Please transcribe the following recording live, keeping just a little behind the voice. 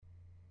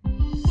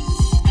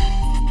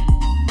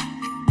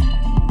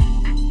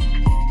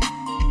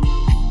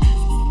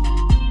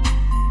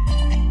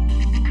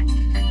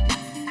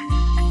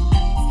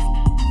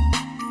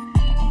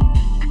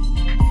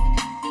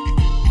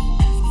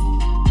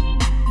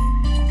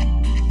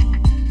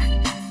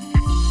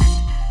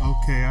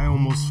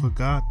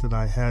forgot that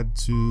I had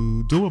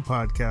to do a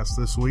podcast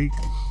this week.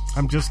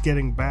 I'm just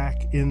getting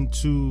back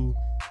into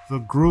the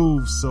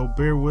groove, so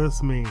bear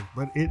with me.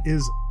 But it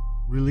is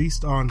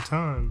released on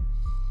time.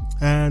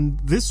 And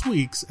this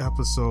week's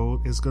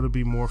episode is going to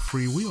be more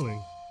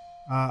freewheeling.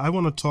 I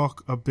want to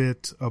talk a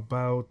bit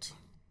about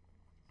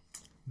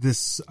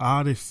this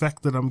odd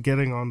effect that I'm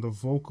getting on the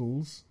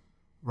vocals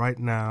right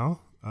now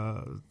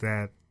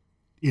that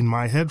in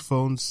my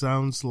headphones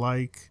sounds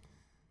like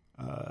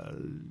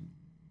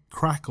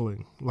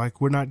crackling,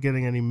 like we're not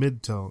getting any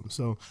mid-tone.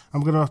 So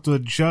I'm going to have to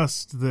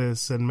adjust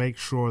this and make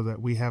sure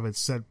that we have it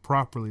set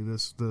properly,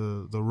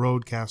 the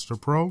Rodecaster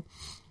Pro,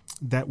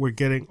 that we're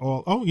getting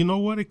all... Oh, you know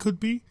what it could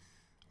be?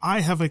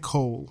 I have a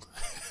cold.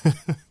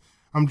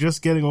 I'm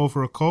just getting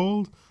over a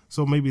cold,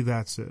 so maybe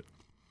that's it.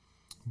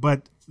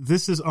 But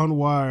this is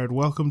Unwired.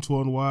 Welcome to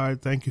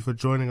Unwired. Thank you for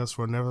joining us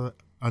for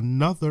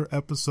another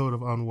episode of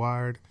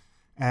Unwired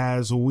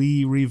as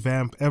we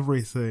revamp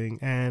everything.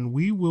 And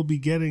we will be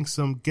getting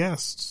some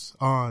guests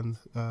on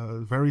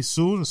very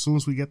soon. As soon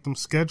as we get them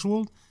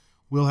scheduled,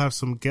 we'll have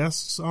some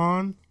guests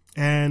on,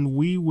 and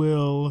we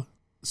will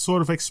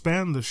sort of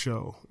expand the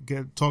show,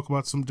 talk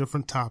about some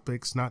different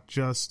topics, not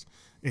just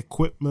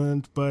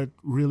equipment, but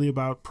really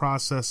about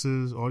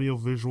processes,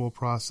 audiovisual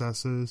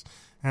processes,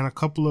 and a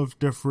couple of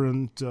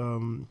different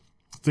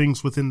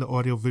things within the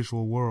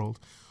audiovisual world,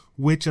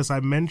 which, as I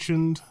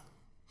mentioned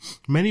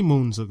many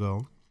moons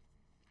ago,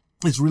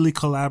 is really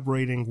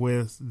collaborating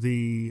with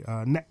the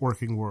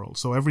networking world.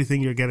 So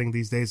everything you're getting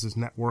these days is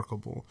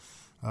networkable.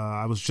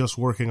 I was just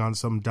working on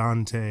some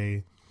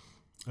Dante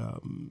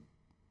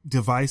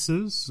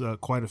devices,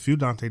 quite a few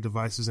Dante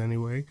devices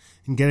anyway,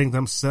 and getting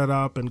them set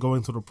up and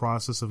going through the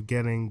process of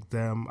getting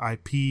them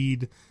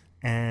IP'd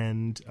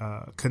and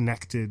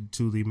connected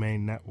to the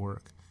main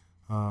network.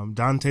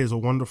 Dante is a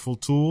wonderful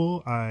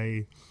tool.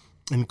 I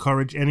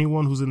encourage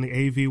anyone who's in the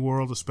AV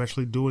world,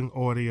 especially doing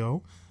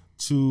audio,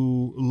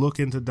 to look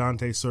into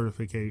Dante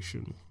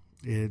certification.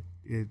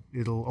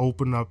 It'll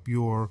open up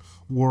your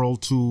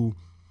world to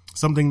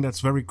something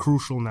that's very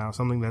crucial now,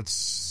 something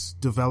that's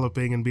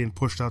developing and being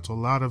pushed out to a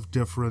lot of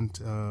different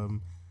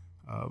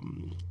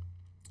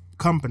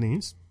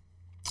companies,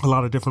 a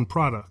lot of different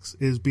products,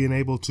 is being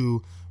able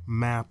to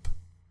map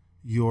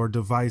your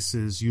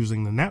devices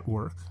using the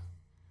network.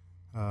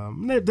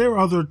 There are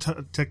other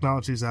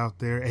technologies out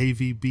there,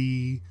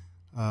 AVB,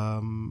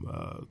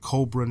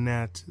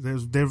 CobraNet.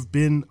 There've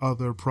been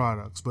other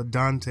products, but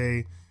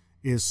Dante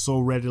is so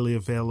readily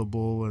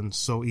available and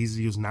so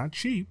easy to use. Not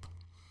cheap,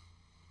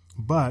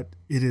 but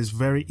it is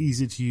very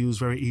easy to use,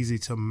 very easy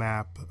to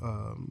map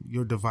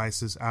your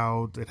devices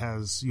out.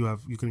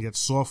 You can get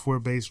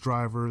software-based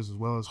drivers as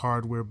well as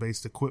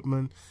hardware-based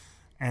equipment,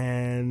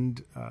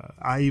 and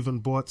I even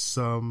bought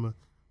some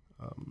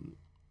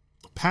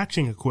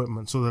patching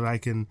equipment so that I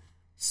can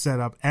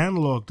set up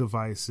analog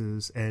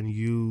devices and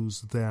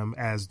use them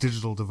as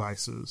digital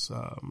devices.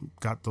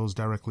 Got those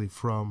directly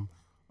from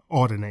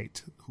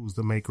Audinate, who's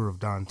the maker of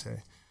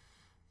Dante.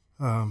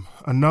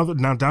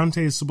 Now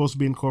Dante is supposed to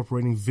be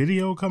incorporating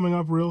video coming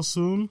up real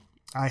soon.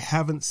 I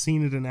haven't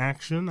seen it in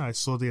action. I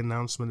saw the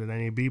announcement at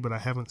NAB, but I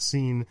haven't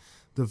seen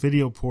the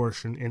video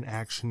portion in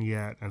action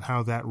yet, and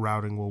how that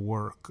routing will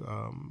work,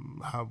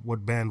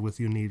 what bandwidth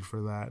you need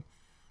for that.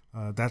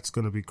 That's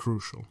going to be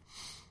crucial.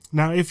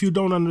 Now, if you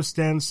don't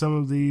understand some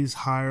of these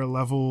higher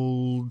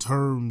level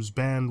terms,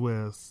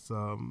 bandwidth,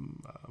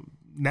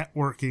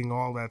 networking,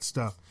 all that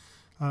stuff,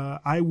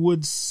 I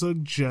would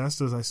suggest,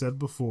 as I said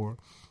before,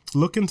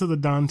 look into the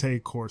Dante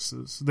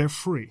courses. They're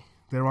free.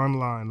 They're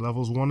online.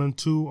 Levels 1 and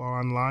 2 are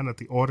online at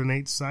the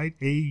Audinate site,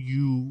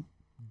 Audinate,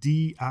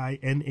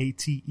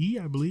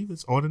 I believe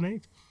it's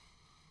Audinate,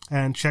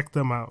 and check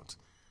them out.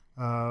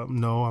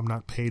 No, I'm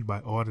not paid by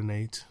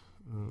Audinate.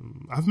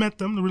 I've met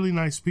them. They're really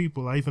nice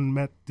people. I even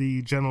met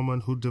the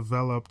gentleman who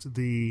developed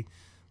the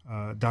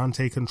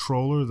Dante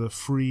controller, the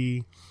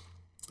free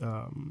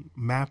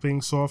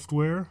mapping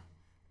software,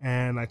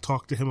 and I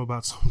talked to him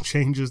about some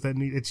changes that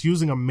it's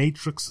using a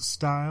matrix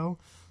style,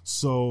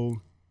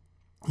 so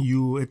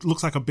it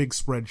looks like a big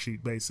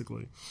spreadsheet,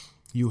 basically.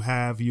 You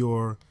have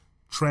your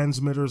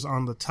transmitters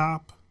on the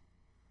top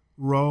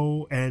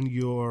row and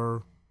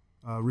your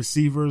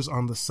receivers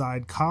on the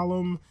side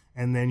column,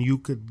 and then you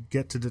could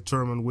get to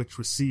determine which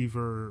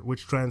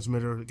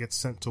transmitter gets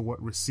sent to what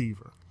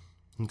receiver.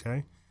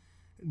 Okay?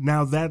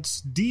 Now,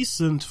 that's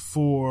decent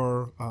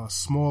for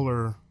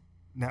smaller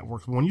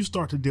networks. When you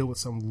start to deal with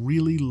some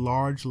really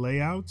large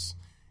layouts,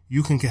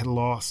 you can get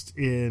lost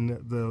in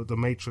the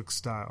matrix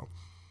style.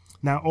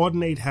 Now,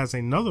 Audinate has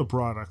another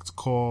product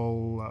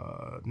called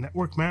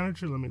Network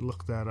Manager. Let me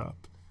look that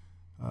up.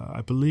 I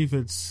believe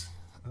it's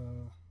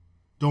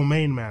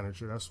Domain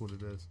Manager. That's what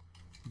it is.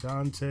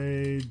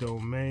 Dante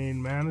Domain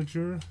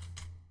Manager.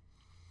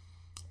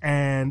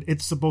 And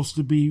it's supposed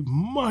to be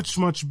much,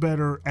 much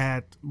better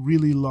at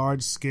really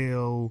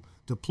large-scale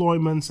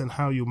deployments and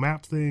how you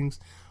map things,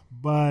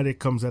 but it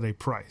comes at a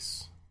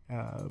price.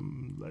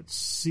 Let's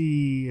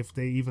see if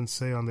they even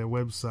say on their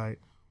website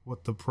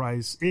what the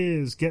price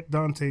is. Get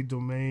Dante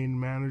Domain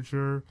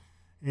Manager.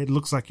 it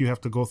looks like you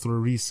have to go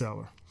through a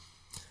reseller.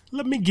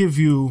 Let me give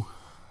you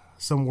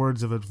some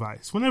words of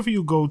advice. Whenever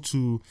you go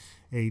to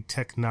a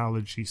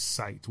technology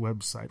site,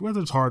 website,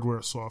 whether it's hardware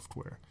or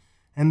software,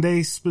 and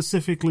they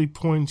specifically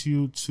point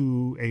you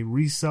to a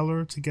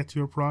reseller to get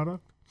your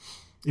product,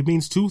 it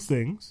means two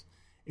things.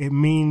 It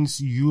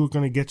means you're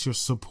going to get your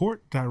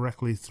support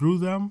directly through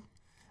them,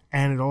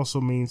 and it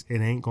also means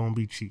it ain't going to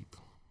be cheap.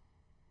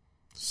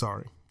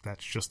 Sorry,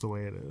 that's just the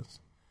way it is.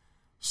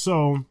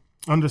 So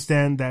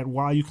understand that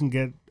while you can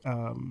get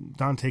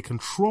Dante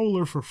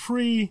Controller for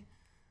free,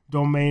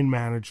 Domain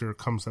Manager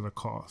comes at a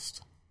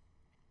cost.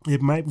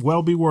 It might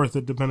well be worth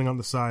it depending on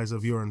the size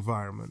of your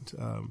environment.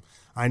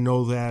 I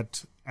know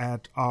that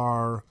at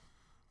our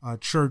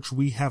church,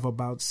 we have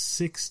about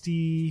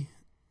 60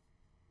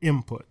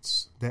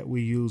 inputs that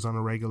we use on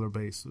a regular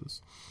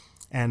basis.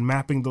 And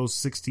mapping those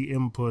 60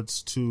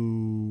 inputs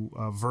to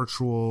a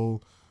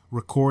virtual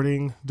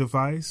recording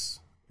device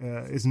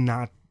is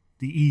not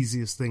the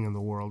easiest thing in the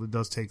world. It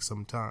does take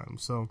some time.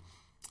 So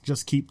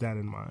just keep that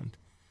in mind.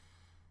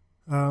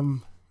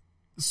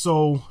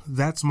 So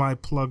that's my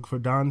plug for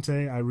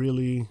Dante. I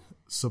really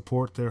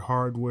support their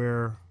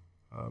hardware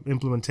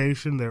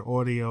implementation, their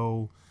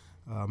audio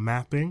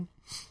mapping.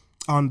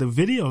 On the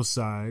video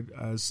side,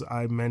 as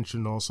I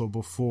mentioned also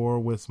before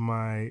with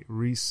my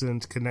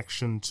recent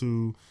connection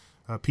to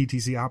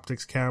PTC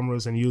Optics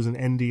cameras and using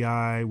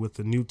NDI with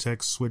the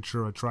Nutex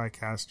switcher or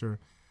TriCaster,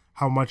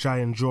 how much I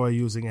enjoy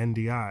using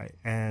NDI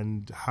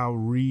and how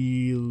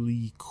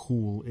really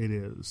cool it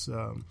is.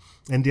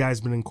 NDI has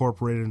been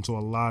incorporated into a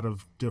lot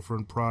of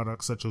different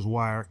products such as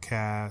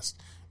Wirecast,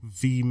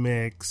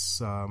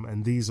 vMix,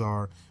 and these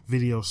are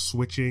video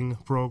switching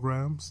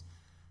programs.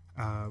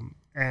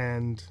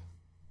 And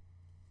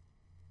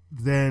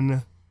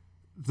then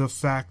the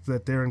fact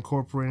that they're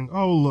incorporating,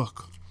 oh,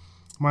 look,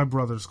 my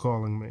brother's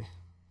calling me.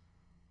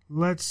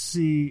 Let's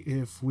see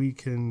if we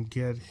can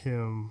get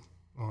him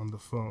on the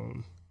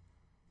phone.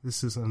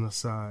 This is an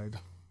aside.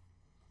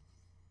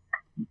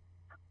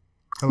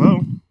 Hello?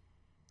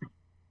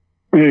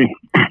 Hey.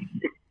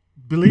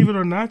 Believe it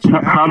or not,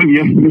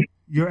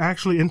 you're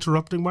actually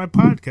interrupting my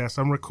podcast.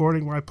 I'm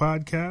recording my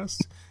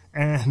podcast,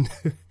 and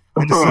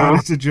I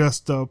decided to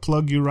just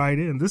plug you right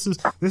in. This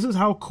is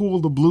how cool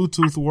the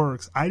Bluetooth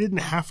works. I didn't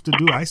have to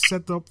do it. I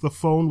set up the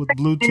phone with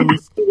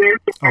Bluetooth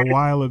a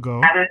while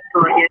ago.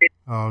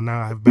 Oh,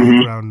 now I have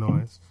background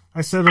noise.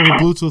 I set up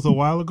with Bluetooth a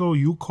while ago.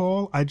 You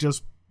call, I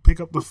just pick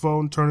up the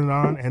phone, turn it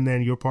on, and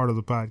then you're part of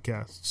the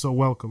podcast. So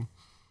welcome.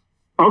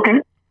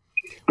 Okay.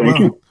 Thank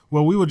you.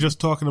 Well, we were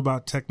just talking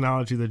about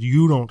technology that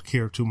you don't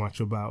care too much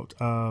about,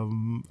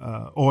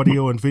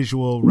 audio and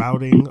visual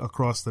routing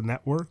across the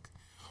network.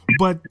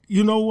 But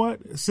you know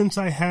what? Since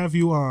I have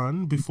you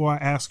on, before I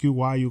ask you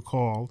why you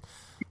called,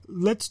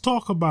 let's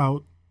talk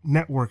about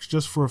networks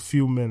just for a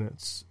few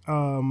minutes.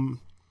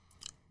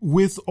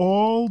 With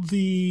all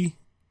the...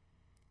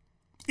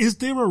 Is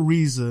there a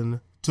reason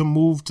to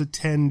move to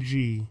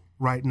 10G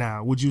right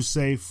now, would you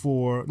say?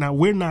 Now,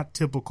 we're not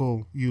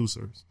typical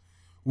users.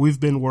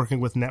 We've been working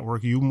with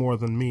network, you more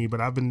than me,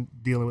 but I've been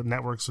dealing with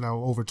networks for now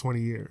over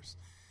 20 years.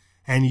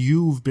 And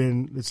you've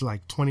been, it's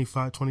like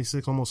 25,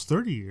 26, almost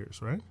 30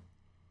 years, right?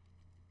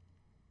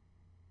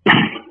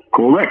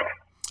 Correct.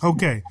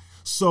 Okay.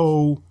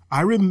 So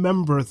I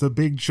remember the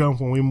big jump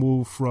when we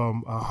moved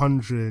from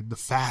 100, the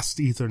fast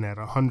Ethernet,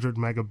 100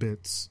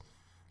 megabits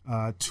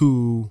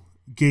to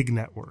gig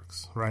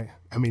networks, right?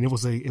 I mean, it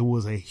was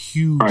a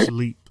huge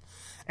leap.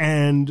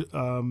 And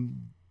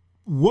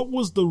what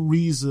was the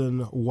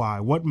reason why?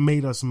 What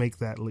made us make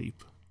that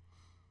leap?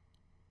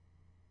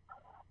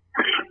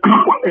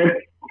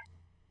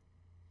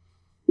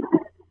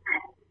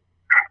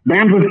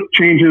 Bandwidth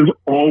changes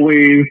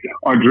always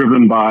are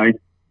driven by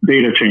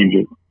data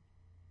changes.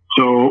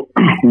 So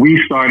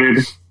we started,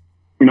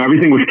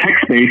 everything was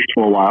text-based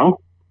for a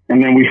while,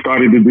 and then we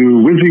started to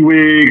do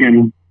WYSIWYG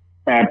and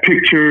add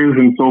pictures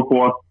and so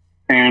forth.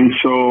 And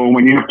so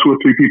when you have 2 or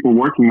 3 people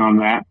working on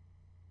that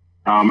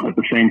at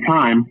the same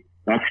time,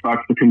 that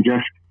starts to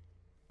congest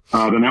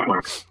the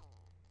network.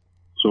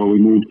 So we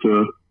moved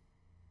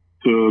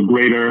to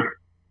greater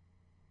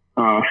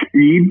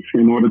speeds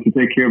in order to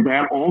take care of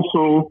that.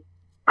 Also,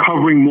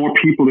 covering more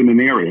people in an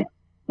area,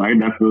 right?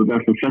 That's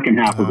the second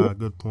half of it.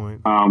 Good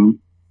point.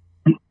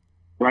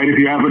 Right? If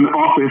you have an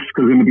office,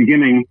 because in the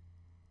beginning,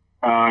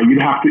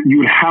 you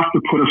would have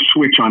to put a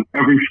switch on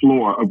every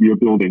floor of your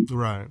building.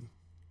 Right.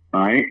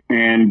 Right.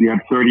 And you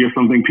have 30 or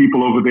something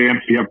people over there.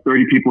 So you have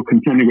 30 people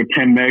contending with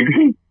 10 meg,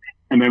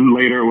 and then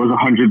later it was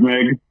 100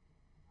 meg.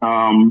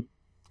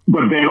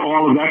 But then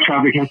all of that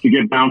traffic has to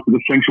get down to the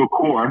central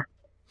core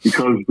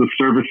because the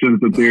services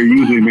that they're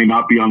using may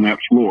not be on that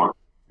floor.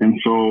 And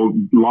so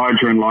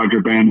larger and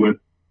larger bandwidth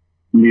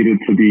needed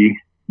to be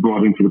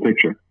brought into the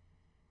picture.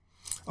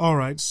 All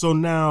right. So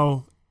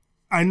now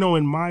I know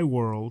in my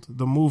world,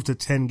 the move to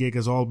 10 gig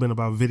has all been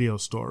about video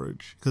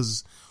storage.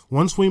 Because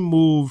once we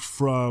moved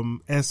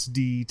from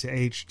SD to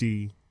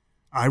HD,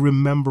 I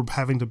remember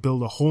having to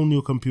build a whole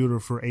new computer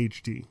for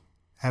HD,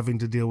 having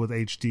to deal with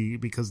HD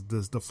because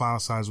the file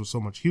size was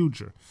so much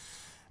huger.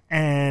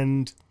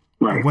 And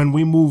Right. when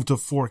we moved to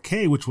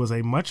 4K, which was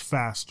a much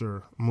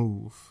faster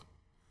move,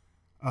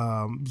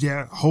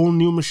 whole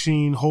new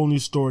machine, whole new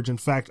storage. In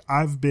fact,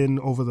 I've been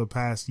over the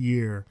past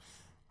year,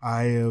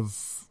 I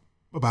have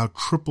about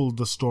tripled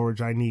the storage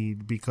I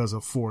need because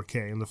of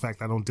 4K and the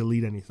fact I don't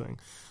delete anything.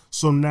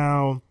 So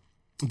now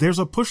there's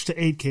a push to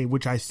 8K,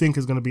 which I think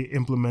is going to be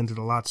implemented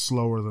a lot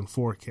slower than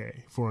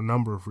 4K for a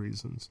number of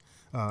reasons.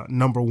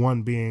 Number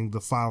one being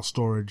the file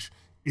storage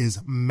is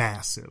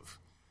massive.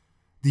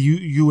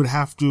 You would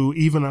have to,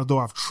 even though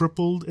I've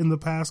tripled in the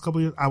past couple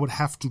of years, I would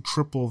have to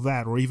triple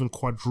that or even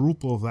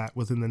quadruple that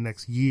within the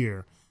next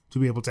year to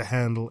be able to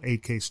handle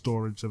 8K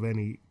storage of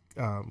any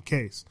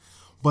case.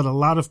 But a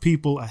lot of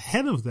people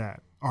ahead of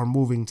that are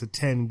moving to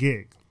 10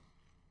 gig,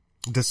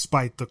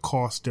 despite the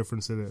cost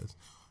difference it is.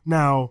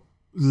 Now,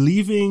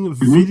 leaving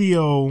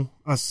video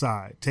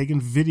aside, taking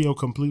video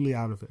completely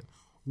out of it,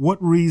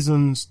 what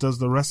reasons does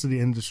the rest of the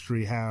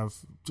industry have?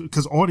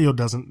 Because audio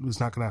is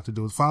not going to have to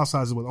do with file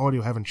sizes with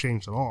audio haven't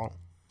changed at all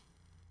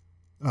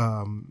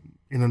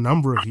in a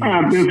number of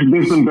years. There's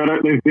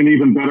been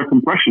even better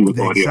compression with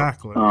audio.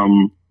 Exactly.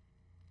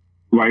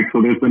 Right.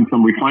 So there's been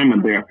some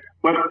refinement there,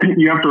 but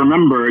you have to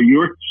remember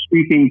you're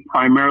speaking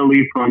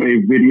primarily from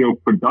a video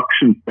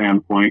production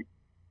standpoint,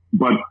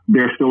 but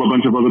there's still a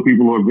bunch of other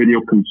people who are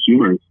video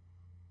consumers,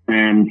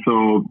 and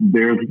so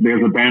there's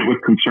a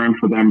bandwidth concern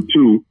for them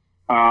too.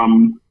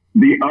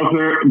 The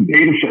other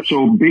data set,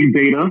 so big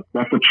data,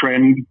 that's a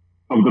trend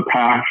of the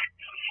past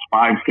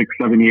 5, 6,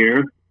 7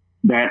 years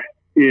that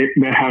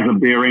has a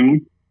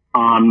bearing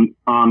on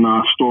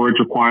storage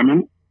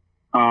requirements.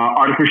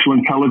 Artificial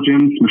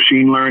intelligence,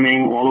 machine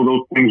learning, all of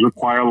those things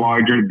require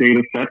larger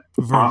data sets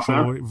to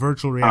process.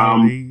 Virtual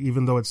reality,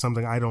 even though it's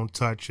something I don't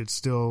touch, it's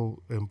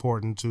still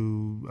important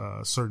to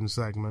a certain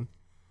segment.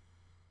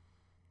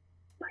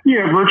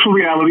 Yeah, virtual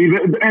reality,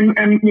 and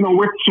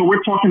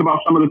we're talking about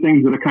some of the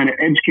things that are kind of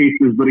edge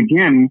cases, but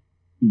again,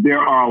 there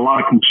are a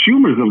lot of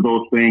consumers of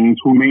those things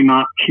who may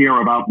not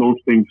care about those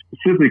things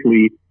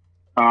specifically,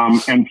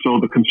 and so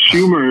the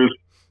consumers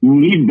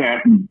need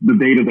the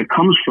data that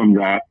comes from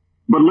that.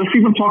 But let's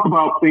even talk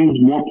about things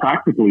more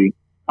practically.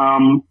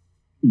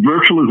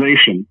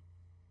 Virtualization.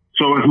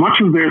 So as much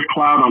as there's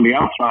cloud on the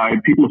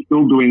outside, people are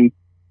still doing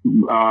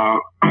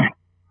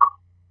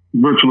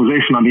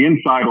virtualization on the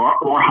inside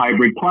or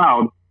hybrid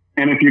cloud.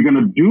 And if you're going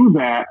to do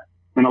that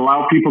and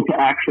allow people to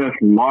access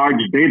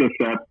large data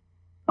sets,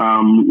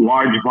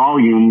 large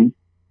volumes,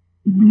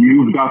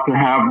 you've got to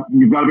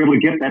be able to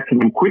get that to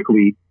them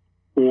quickly,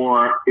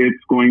 or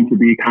it's going to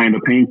be kind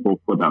of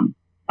painful for them.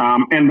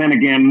 And then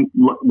again,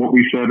 what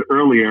we said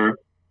earlier,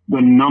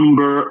 the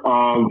number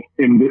of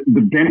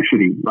the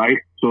density, right?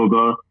 So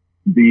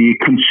the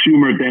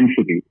consumer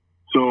density.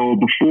 So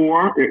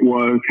before it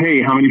was,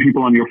 hey, how many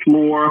people on your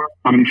floor?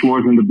 How many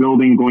floors in the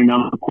building going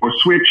down the core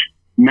switch?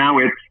 Now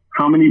it's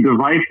how many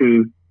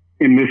devices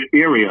in this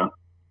area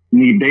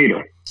need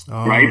data,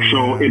 right? Yeah.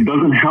 So it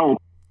doesn't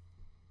help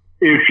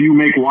if you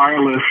make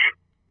wireless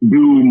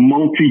do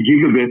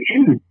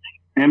multi-gigabits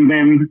and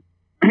then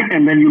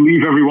you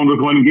leave everyone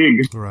with 1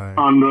 gig right.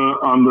 on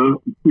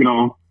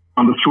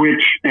the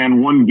switch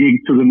and 1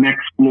 gig to the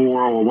next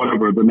floor or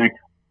whatever, the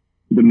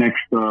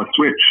next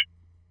switch.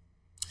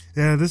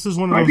 Yeah, this is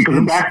one of those because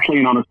the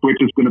backplane on a switch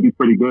is going to be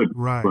pretty good.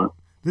 Right. But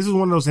this is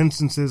one of those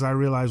instances I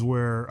realize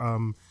where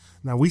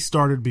now we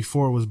started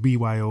before it was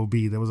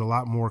BYOB. There was a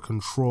lot more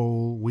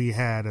control we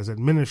had as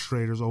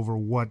administrators over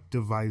what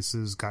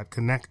devices got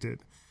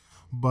connected.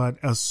 But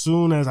as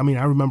soon as, I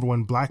remember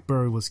when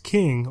BlackBerry was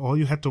king, all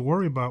you had to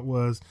worry about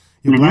was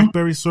your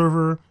BlackBerry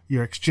server,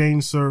 your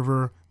Exchange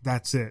server,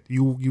 that's it.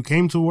 You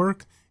came to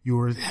work, you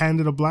were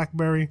handed a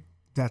BlackBerry,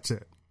 that's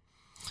it.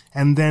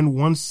 And then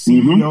once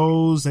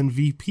CEOs and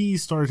VPs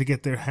started to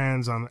get their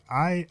hands on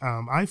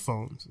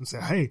iPhones and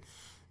said, hey,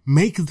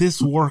 make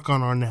this work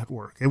on our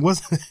network. It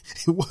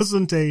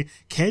wasn't a,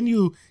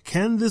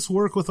 can this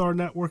work with our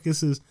network?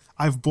 This is,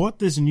 I've bought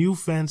this new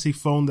fancy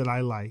phone that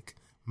I like.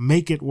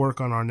 Make it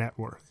work on our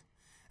network.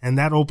 And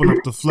that opened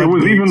up the floodgates. It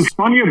was even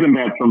funnier than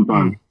that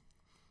sometimes.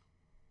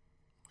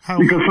 How?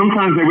 Because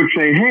sometimes they would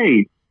say,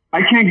 hey,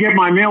 I can't get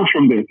my mail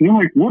from this. And you're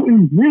like, what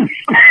is this?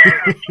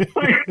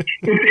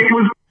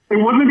 It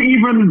wasn't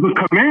even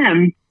the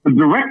command, the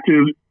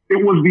directive.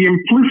 It was the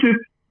implicit,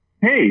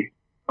 hey,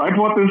 I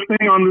bought this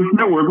thing on this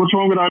network. What's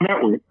wrong with our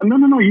network? And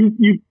no,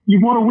 you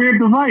bought a weird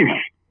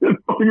device. There's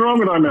nothing wrong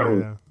with our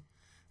network. Yeah.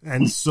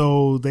 And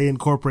so they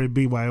incorporated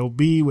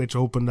BYOB, which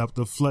opened up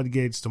the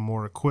floodgates to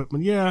more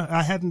equipment. Yeah,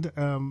 I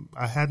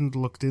hadn't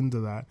looked into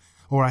that,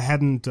 or I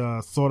hadn't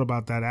thought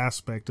about that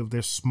aspect of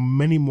there's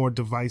many more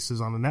devices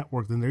on the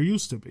network than there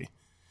used to be.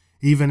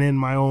 Even in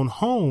my own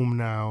home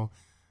now,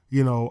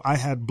 I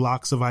had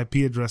blocks of IP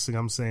addressing.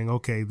 I'm saying,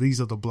 okay,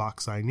 these are the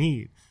blocks I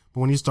need.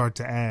 But when you start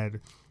to add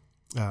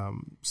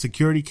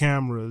security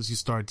cameras, you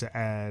start to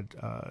add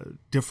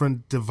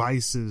different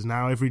devices.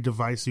 Now every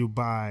device you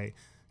buy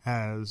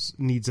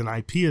needs an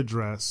IP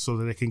address so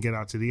that it can get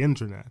out to the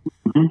internet.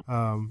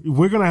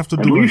 We're gonna have to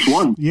do at least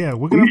one. Yeah,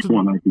 we're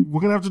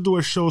gonna have to do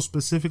a show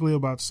specifically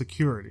about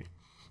security,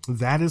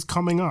 That is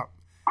coming up.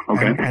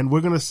 Okay. And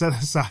we're going to set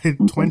aside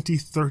 20,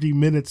 30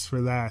 minutes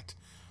for that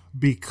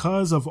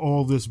because of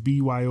all this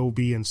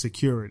BYOB and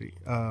security.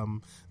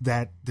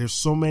 That there's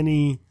so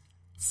many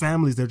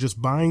families, they're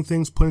just buying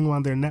things, putting them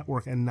on their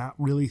network and not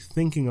really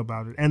thinking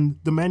about it. And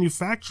the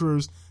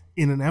manufacturers,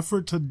 in an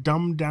effort to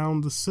dumb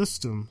down the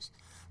systems,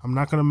 I'm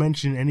not going to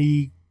mention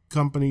any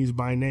companies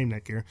by name,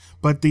 Netgear,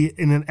 but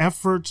in an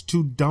effort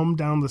to dumb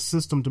down the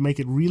system to make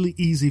it really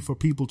easy for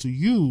people to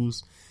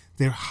use,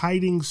 they're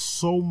hiding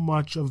so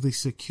much of the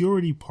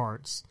security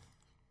parts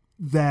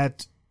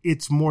that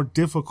it's more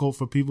difficult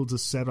for people to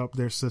set up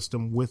their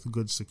system with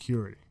good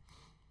security.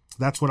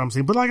 That's what I'm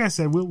saying. But like I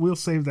said, we'll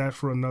save that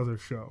for another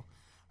show.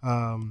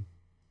 And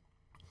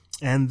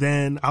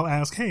then I'll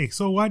ask, hey,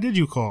 so why did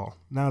you call?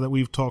 Now that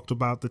we've talked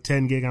about the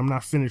 10 gig, I'm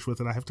not finished with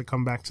it. I have to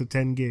come back to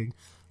 10 gig.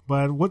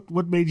 But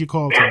what made you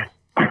call today?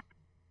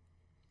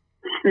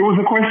 It was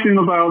a question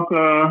about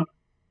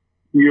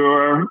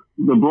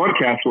the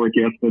broadcast work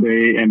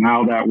yesterday and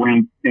how that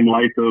went in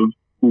light of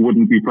who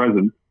wouldn't be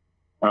present.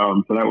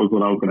 So that was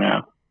what I was going to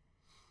ask.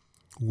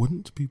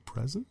 Wouldn't be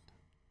present?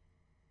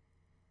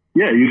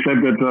 Yeah, you said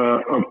that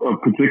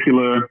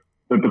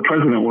that the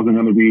president wasn't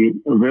going to be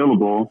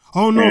available.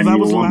 Oh no, that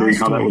was wondering last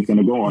how week. that was going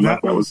to go on.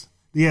 That was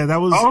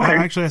okay.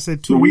 Actually I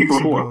said 2 weeks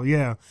ago.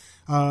 Yeah.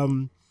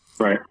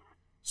 Right.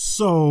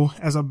 So,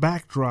 as a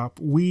backdrop,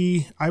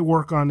 I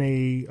work on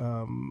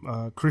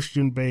a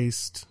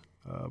Christian-based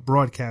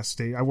broadcast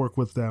station. I work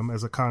with them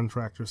as a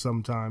contractor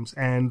sometimes,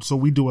 and so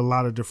we do a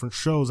lot of different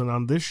shows. And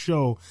on this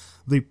show,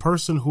 the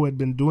person who had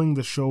been doing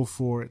the show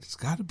for it's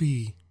got to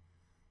be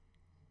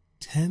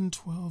 10,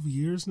 12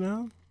 years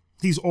now.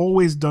 He's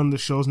always done the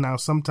shows. Now,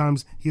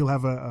 sometimes he'll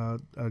have a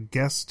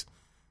guest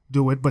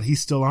do it, but he's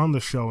still on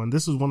the show. And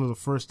this is one of the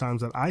first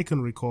times that I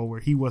can recall where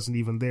he wasn't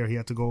even there. He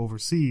had to go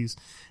overseas.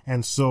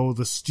 And so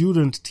the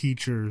student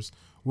teachers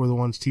were the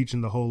ones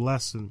teaching the whole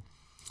lesson.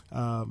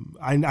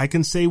 I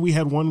can say we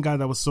had one guy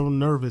that was so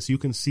nervous, you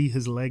can see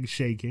his leg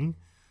shaking.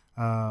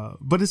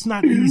 But it's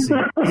not easy.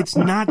 It's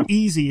not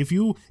easy. If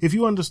you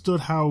understood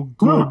how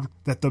good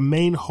that the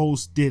main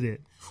host did it,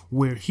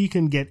 where he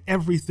can get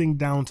everything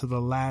down to the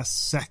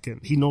last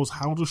second. He knows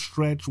how to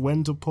stretch,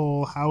 when to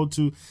pull, how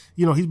to,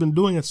 he's been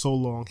doing it so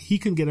long. He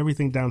can get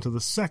everything down to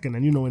the second.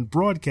 And, in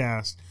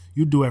broadcast,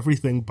 you do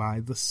everything by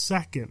the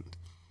second.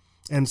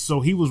 And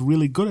so he was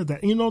really good at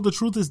that. And, the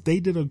truth is they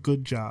did a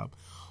good job.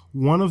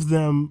 One of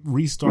them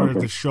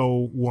restarted the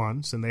show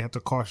once, and they had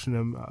to caution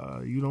him,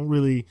 you don't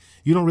really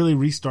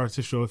restart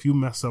the show. If you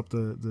mess up,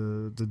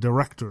 the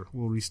director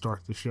will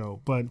restart the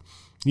show. But,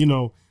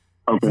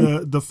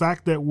 the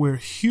fact that we're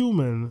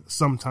human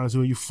sometimes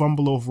when you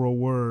fumble over a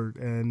word,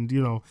 and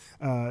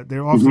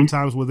there are often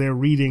times where they're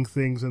reading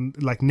things and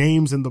like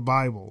names in the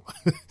Bible.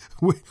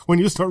 When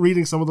you start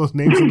reading some of those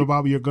names in the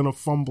Bible, you're going to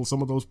fumble.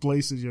 Some of those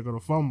places you're going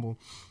to fumble,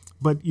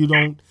 but you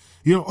don't.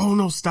 Oh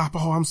no, stop!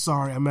 Oh, I'm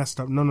sorry, I messed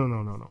up.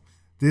 No.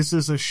 This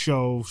is a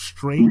show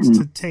straight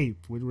to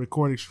tape. We're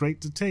recording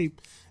straight to tape,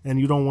 and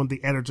you don't want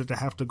the editor to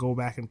have to go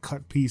back and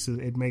cut pieces.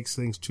 It makes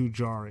things too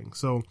jarring.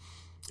 So.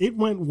 It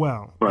went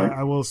well, right.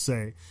 I will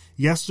say.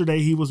 Yesterday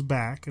he was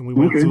back, and we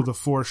went through the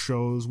 4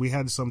 shows. We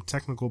had some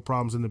technical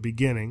problems in the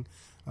beginning.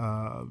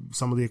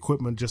 Some of the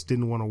equipment just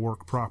didn't want to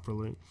work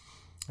properly.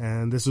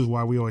 And this is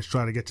why we always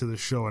try to get to the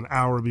show an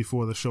hour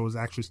before the show is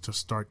actually to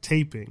start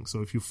taping.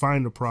 So if you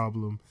find a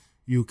problem,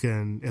 you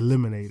can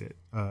eliminate it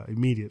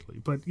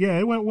immediately. But, yeah,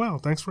 it went well.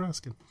 Thanks for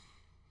asking.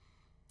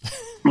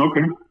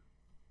 Okay.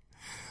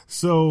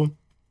 So...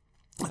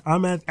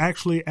 I'm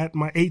actually at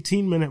my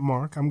 18-minute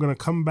mark. I'm going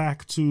to come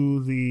back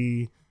to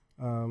the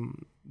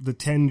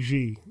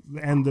 10G.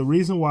 And the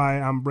reason why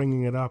I'm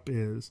bringing it up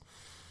is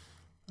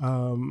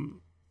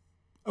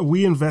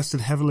we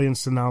invested heavily in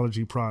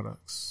Synology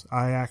products.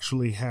 I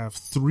actually have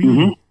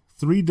three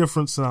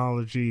different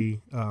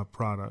Synology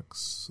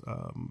products,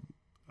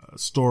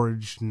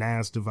 storage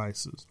NAS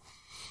devices.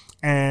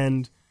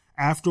 And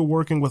after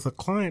working with a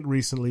client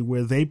recently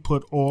where they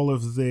put all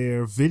of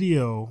their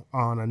video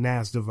on a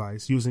NAS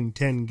device using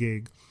 10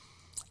 gig,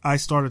 I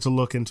started to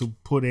look into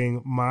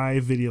putting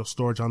my video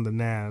storage on the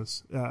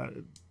NAS.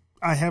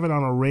 I have it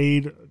on a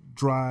RAID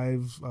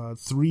drive,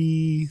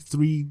 three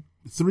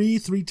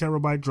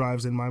 3-terabyte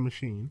drives in my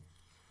machine.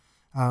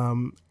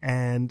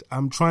 And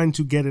I'm trying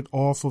to get it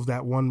off of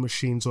that one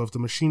machine. So if the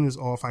machine is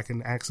off, I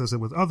can access it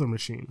with other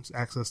machines,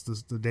 access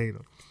the data.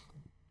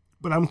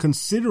 But I'm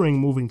considering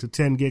moving to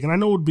 10 gig, and I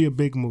know it would be a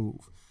big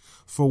move.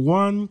 For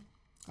one,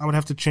 I would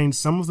have to change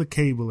some of the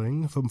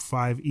cabling from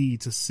 5E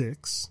to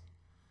 6.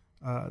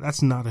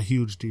 That's not a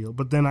huge deal.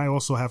 But then I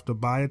also have to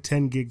buy a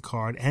 10 gig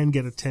card and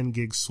get a 10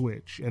 gig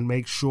switch and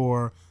make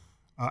sure,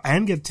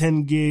 and get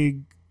 10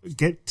 gig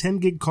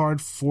card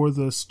for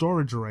the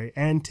storage array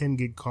and 10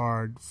 gig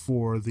card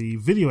for the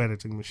video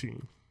editing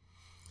machine.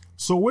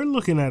 So we're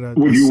looking at a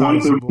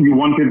sizable... You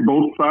wanted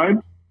both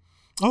sides?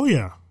 Oh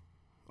yeah.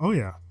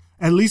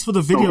 At least for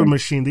the video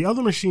machine. The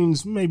other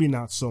machines, maybe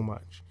not so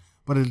much.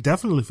 But it's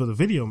definitely for the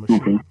video machine.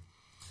 Okay.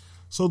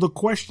 So the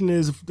question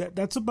is, if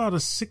that's about a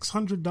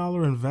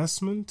 $600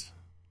 investment.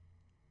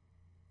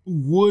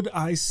 would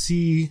I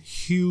see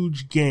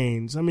huge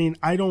gains? I mean,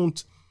 I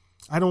don't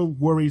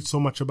worry so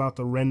much about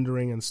the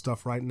rendering and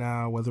stuff right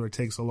now, whether it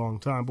takes a long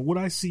time. But would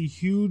I see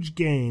huge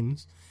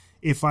gains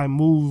if I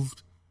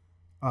moved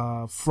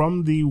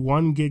from the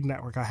 1 gig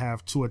network I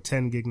have to a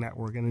 10 gig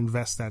network and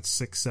invest that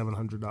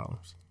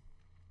 $600-700?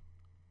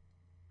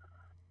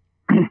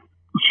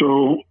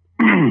 So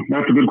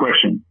that's a good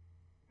question.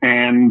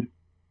 And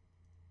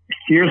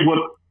here's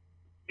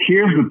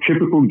the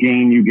typical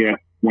gain you get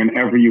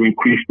whenever you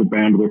increase the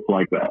bandwidth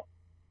like that.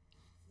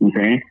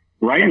 Okay.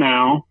 Right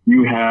now,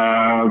 you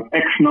have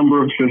X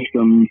number of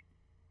systems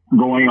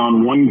going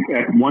on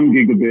at 1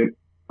 gigabit.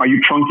 Are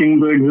you trunking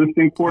the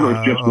existing port, or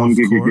it's just 1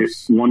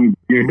 gigabit? 1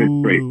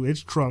 gigabit straight.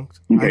 It's trunked.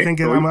 Okay. I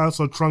think I'm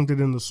also trunked it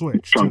in the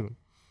switch too.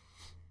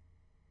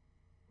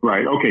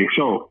 Right. Okay.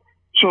 So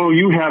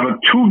you have a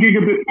 2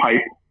 gigabit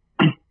pipe,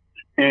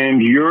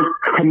 and you're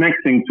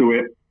connecting to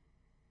it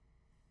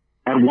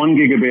at 1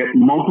 gigabit.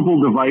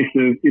 Multiple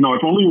devices.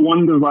 If only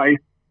one device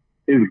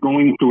is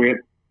going to it,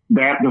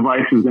 that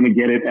device is going to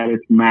get it at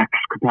its max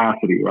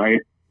capacity,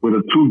 right? With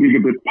a 2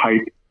 gigabit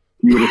pipe,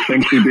 you would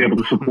essentially be able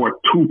to support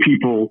 2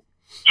 people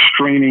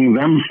straining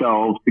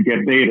themselves to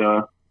get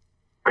data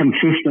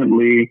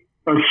consistently,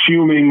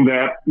 assuming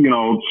that,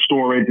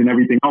 storage and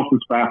everything else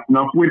is fast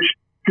enough, which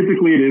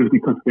typically it is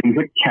because things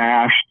are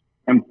cached,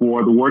 and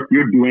for the work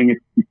you're doing,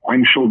 it's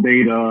sequential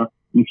data.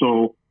 And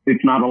so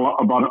it's not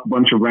about a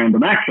bunch of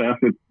random access.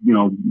 It's,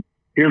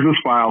 here's this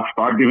file,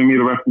 start giving me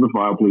the rest of the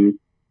file, please.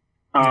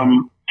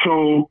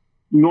 So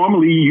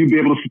normally you'd be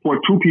able to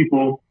support 2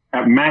 people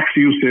at max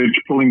usage,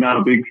 pulling down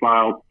a big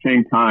file at the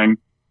same time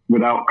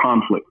without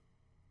conflict.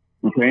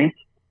 Okay.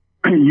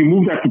 You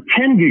move that to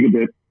 10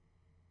 gigabit,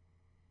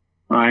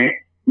 right?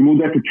 You move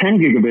that to 10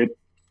 gigabit,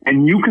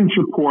 and you can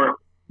support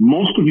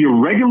most of your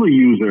regular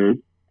users,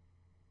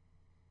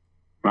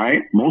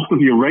 right? Most of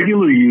your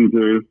regular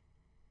users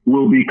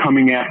will be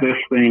coming at this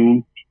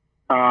thing,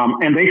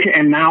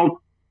 and now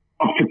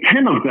up to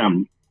 10 of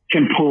them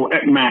can pull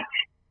at max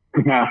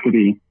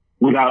capacity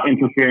without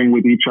interfering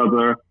with each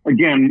other.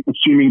 Again,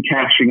 assuming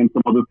caching and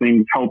some other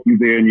things help you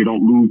there and you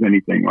don't lose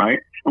anything, right?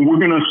 And we're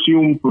going to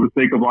assume, for the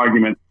sake of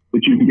argument,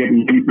 that you can get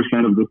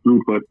 80% of the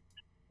throughput,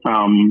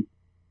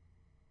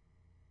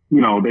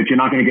 that you're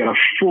not going to get a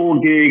full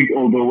gig,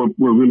 although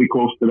we're really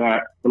close to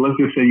that. But let's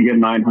just say you get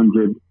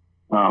 900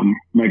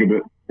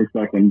 megabits per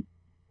second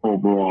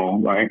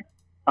overall, right?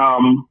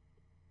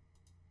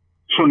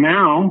 So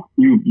now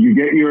you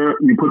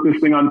put this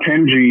thing on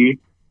 10G.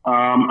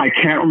 I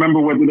can't remember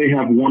whether they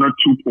have 1 or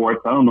 2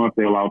 ports. I don't know if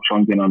they allow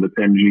trunking on the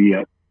 10G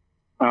yet.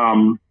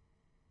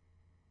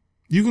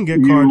 You can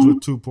get cards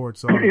with 2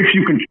 ports on them. If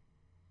you can.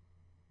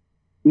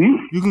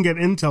 You can get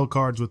Intel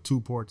cards with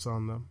 2 ports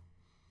on them.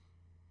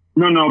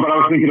 No, but I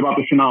was thinking about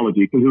the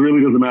Synology, because it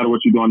really doesn't matter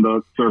what you do on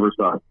the server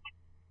side.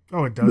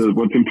 Oh, it does.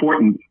 What's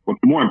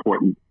more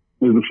important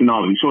is the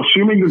Synology. So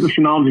assuming that the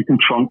Synology can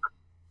trunk,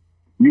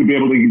 you'd be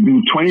able to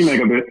do 20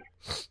 megabits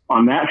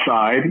on that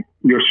side.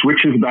 Your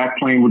switches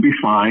backplane would be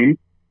fine.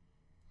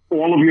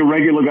 All of your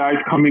regular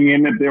guys coming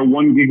in at their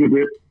 1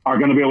 gigabit are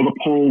going to be able to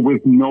pull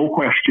with no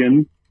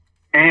question.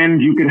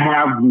 And you could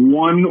have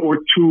 1 or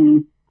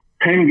 2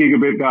 10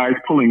 gigabit guys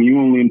pulling. You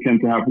only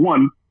intend to have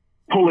 1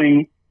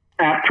 pulling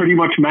at pretty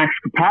much max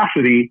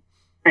capacity,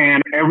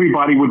 and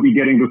everybody would be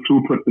getting the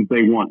throughput that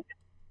they want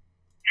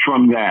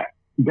from that.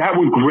 That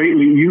would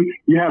greatly, you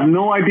have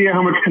no idea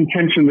how much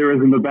contention there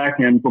is in the back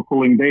end for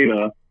pulling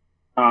data.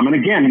 And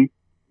again,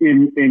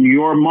 in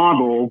your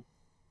model,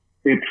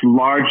 it's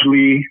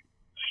largely,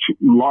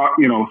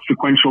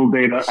 sequential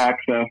data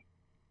access,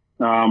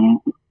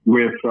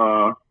 with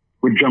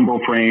jumbo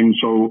frames.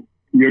 So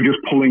you're just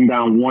pulling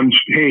down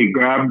hey,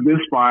 grab this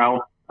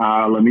file.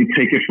 Let me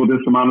take it for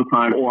this amount of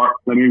time, or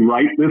let me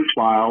write this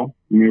file.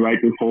 Let me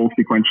write this whole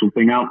sequential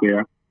thing out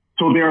there.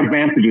 So there are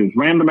advantages.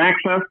 Random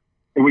access,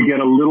 it would get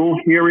a little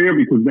hairier,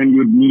 because then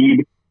you'd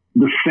need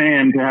the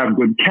SAN to have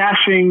good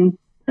caching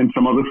and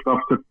some other stuff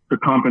to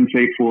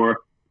compensate for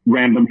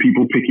random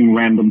people picking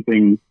random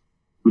things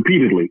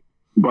repeatedly.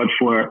 But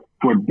for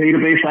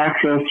database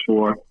access,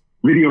 for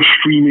video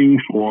streaming,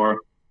 for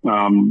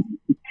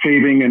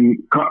saving and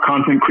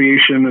content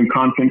creation and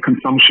content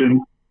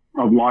consumption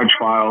of large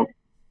files,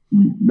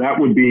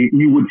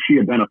 you would see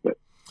a benefit.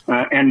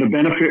 And the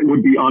benefit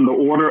would be on the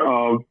order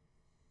of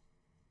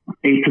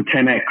 8 to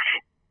 10x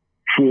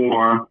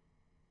for,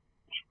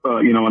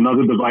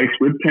 another device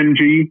with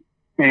 10G,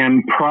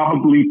 and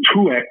probably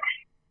 2x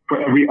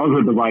for every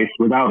other device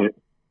without it,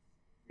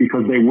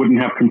 because they wouldn't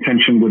have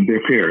contention with their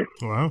peers.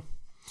 Wow.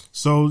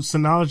 So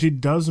Synology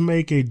does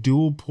make a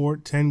dual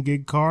port 10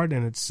 gig card,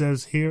 and it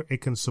says here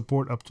it can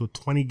support up to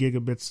 20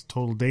 gigabits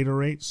total data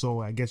rate.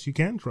 So I guess you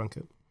can trunk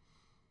it.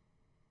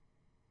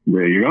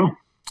 There you go.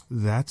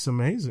 That's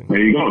amazing. There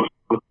you go.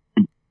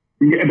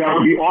 Yeah, that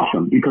would be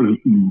awesome, because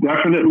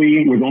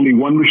definitely with only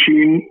one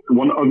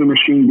other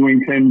machine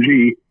doing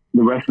 10G,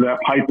 the rest of that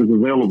pipe is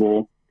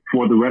available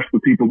for the rest of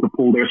the people to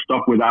pull their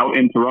stuff without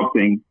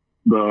interrupting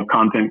the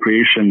content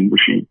creation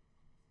machine.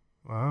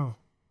 Wow.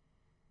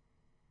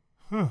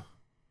 Huh.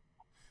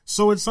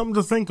 So it's something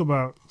to think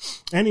about.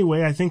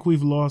 Anyway, I think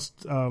we've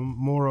lost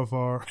more of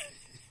our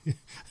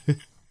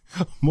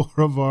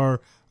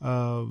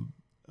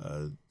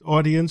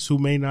audience who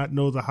may not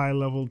know the high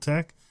level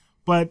tech.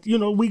 But, you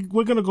know, we're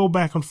going to go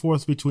back and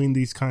forth between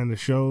these kind of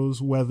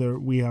shows, whether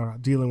we are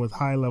dealing with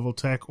high level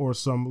tech or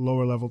some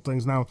lower level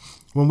things. Now,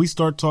 when we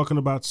start talking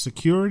about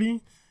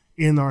security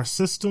in our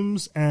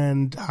systems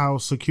and how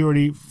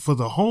security for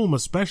the home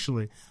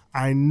especially,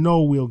 I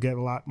know we'll get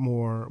a lot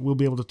more. We'll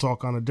be able to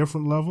talk on a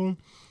different level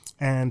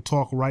and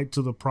talk right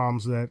to the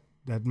problems that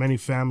many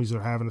families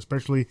are having,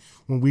 especially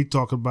when we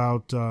talk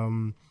about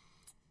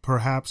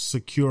perhaps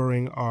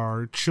securing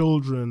our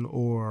children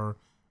or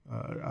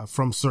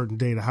from certain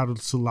data, how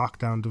to lock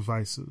down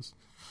devices.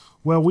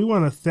 Well, we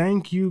want to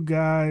thank you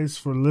guys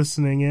for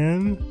listening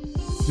in.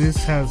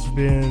 This has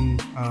been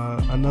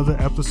another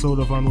episode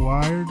of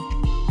Unwired.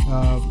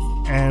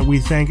 And we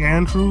thank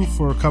Andrew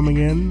for coming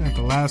in at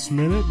the last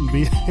minute and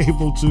being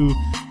able to,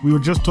 we were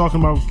just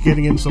talking about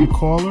getting in some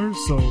callers.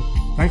 So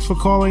thanks for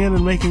calling in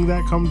and making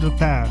that come to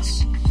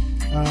pass.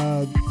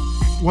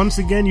 Once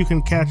again, you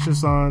can catch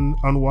us on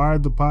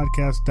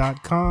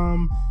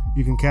unwiredthepodcast.com.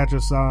 You can catch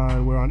us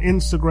we're on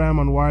Instagram,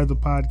 Unwired the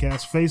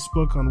Podcast,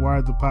 Facebook,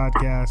 Unwired the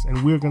Podcast,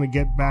 and we're going to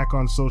get back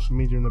on social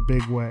media in a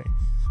big way.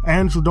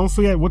 Andrew, don't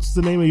forget, what's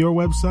the name of your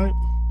website?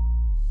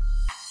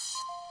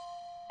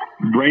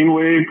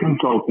 Brainwave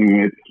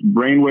Consulting. It's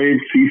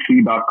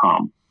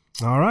brainwavecc.com.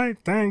 All right,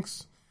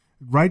 thanks.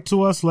 Write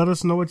to us. Let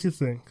us know what you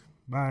think.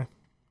 Bye.